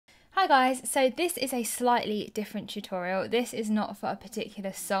Hi guys, so this is a slightly different tutorial. This is not for a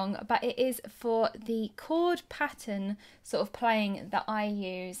particular song, but it is for the chord pattern sort of playing that I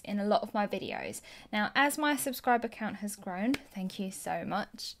use in a lot of my videos. Now, as my subscriber count has grown, thank you so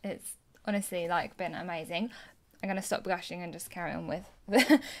much. It's honestly like been amazing. I'm going to stop gushing and just carry on with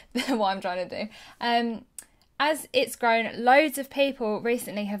what I'm trying to do. As it's grown, loads of people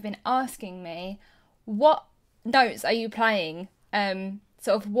recently have been asking me, what notes are you playing?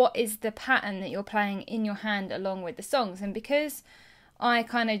 Sort of what is the pattern that you're playing in your hand along with the songs. And because I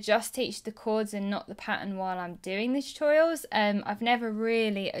kind of just teach the chords and not the pattern while I'm doing the tutorials, I've never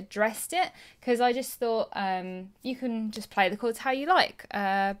really addressed it because I just thought you can just play the chords how you like.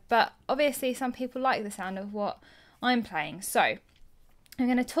 But obviously some people like the sound of what I'm playing. So I'm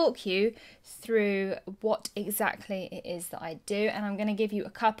going to talk you through what exactly it is that I do, and I'm going to give you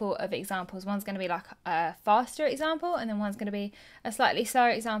a couple of examples. One's going to be like a faster example, and then one's going to be a slightly slower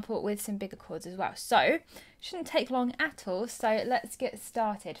example with some bigger chords as well. So it shouldn't take long at all, so let's get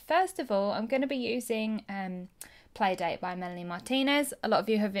started. First of all, I'm going to be using Playdate by Melanie Martinez. A lot of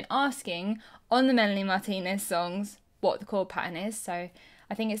you have been asking on the Melanie Martinez songs what the chord pattern is, so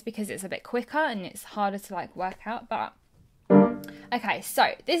I think it's because it's a bit quicker and it's harder to like work out, but okay,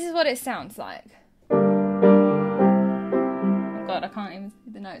 so this is what it sounds like. Oh god, I can't even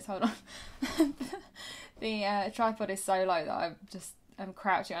see the notes, hold on. The tripod is so low that I'm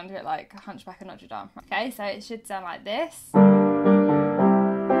crouching under it like Hunchback of Notre Dame. Okay, so it should sound like this.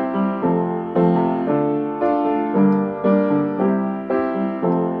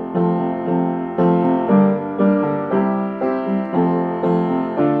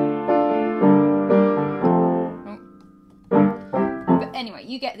 Anyway,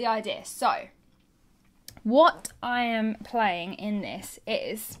 you get the idea. So, what I am playing in this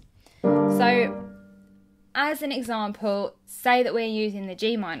is, so as an example, say that we're using the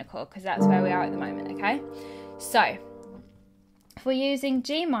G minor chord because that's where we are at the moment, okay? So, if we're using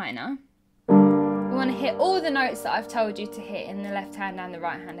G minor, we want to hit all the notes that I've told you to hit in the left hand and the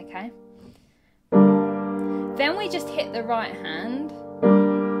right hand, okay? Then we just hit the right hand,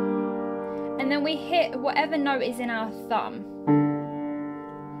 and then we hit whatever note is in our thumb.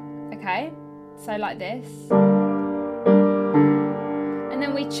 Okay, so like this, and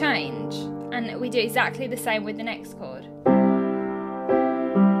then we change and we do exactly the same with the next chord.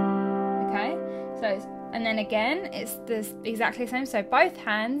 Okay, so and then again it's exactly the same, so both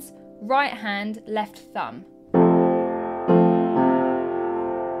hands, right hand, left thumb.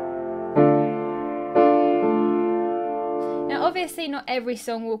 Now obviously not every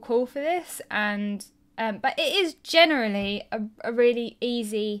song will call for this, and but it is generally a really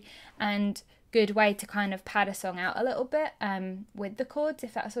easy and good way to kind of pad a song out a little bit with the chords,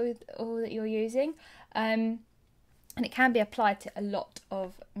 if that's all that you're using. And it can be applied to a lot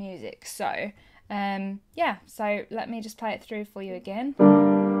of music. So, yeah, so let me just play it through for you again.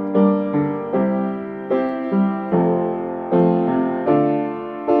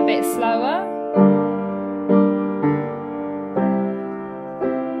 A bit slower.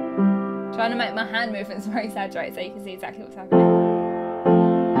 Trying to make my hand movements more exaggerated so you can see exactly what's happening.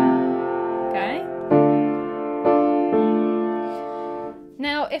 Okay.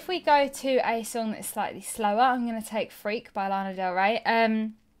 Now, if we go to a song that's slightly slower, I'm going to take Freak by Lana Del Rey.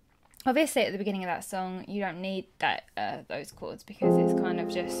 Obviously, at the beginning of that song, you don't need those chords because it's kind of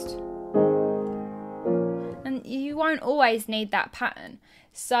just... And you won't always need that pattern.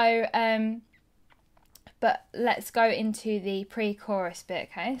 So, but let's go into the pre-chorus bit,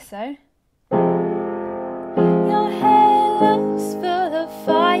 okay? So... Your halo's full of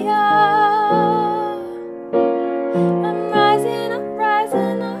fire. I'm rising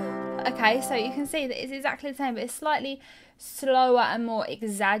up. Okay, so you can see that it's exactly the same, but it's slightly slower and more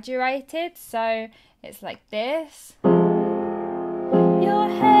exaggerated. So it's like this. Your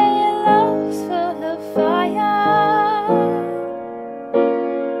halo's full of fire.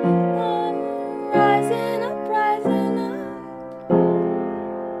 I'm rising up.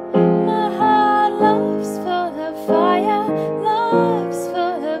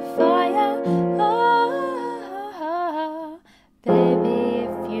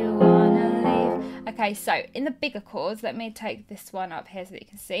 Okay, so in the bigger chords, let me take this one up here so that you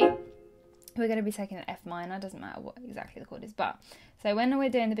can see. We're going to be taking an F minor, doesn't matter what exactly the chord is, but so when we're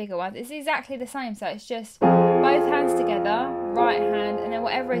doing the bigger ones, it's exactly the same. So it's just both hands together, right hand, and then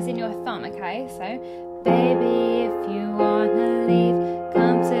whatever is in your thumb, okay? So, baby, if you want to leave,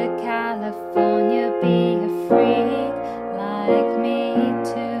 come to California, be a freak like me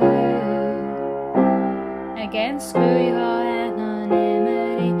too. Again, screw your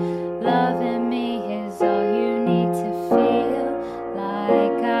anonymity, loving me is all you need to feel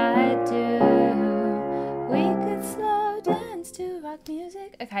like I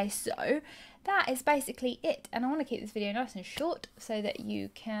music. Okay, so that is basically it, and I want to keep this video nice and short so that you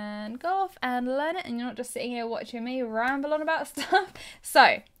can go off and learn it and you're not just sitting here watching me ramble on about stuff.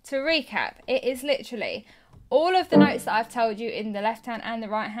 So to recap, it is literally all of the notes that I've told you in the left hand and the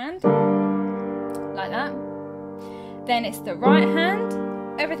right hand, like that. Then it's the right hand,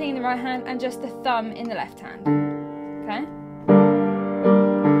 everything in the right hand, and just the thumb in the left hand. Okay,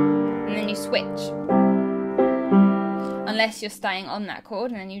 and then you switch, unless you're staying on that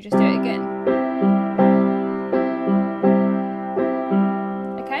chord, and then you just do it again.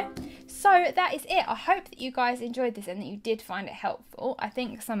 Okay, so that is it. I hope that you guys enjoyed this and that you did find it helpful. I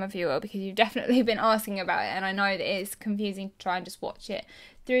think some of you will, because you've definitely been asking about it, and I know that it is confusing to try and just watch it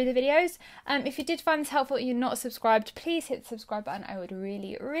through the videos. If you did find this helpful and you're not subscribed, please hit the subscribe button. I would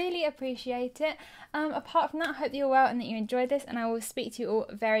really appreciate it. Apart from that, I hope you're well and that you enjoyed this, and I will speak to you all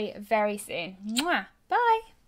very soon. Mwah!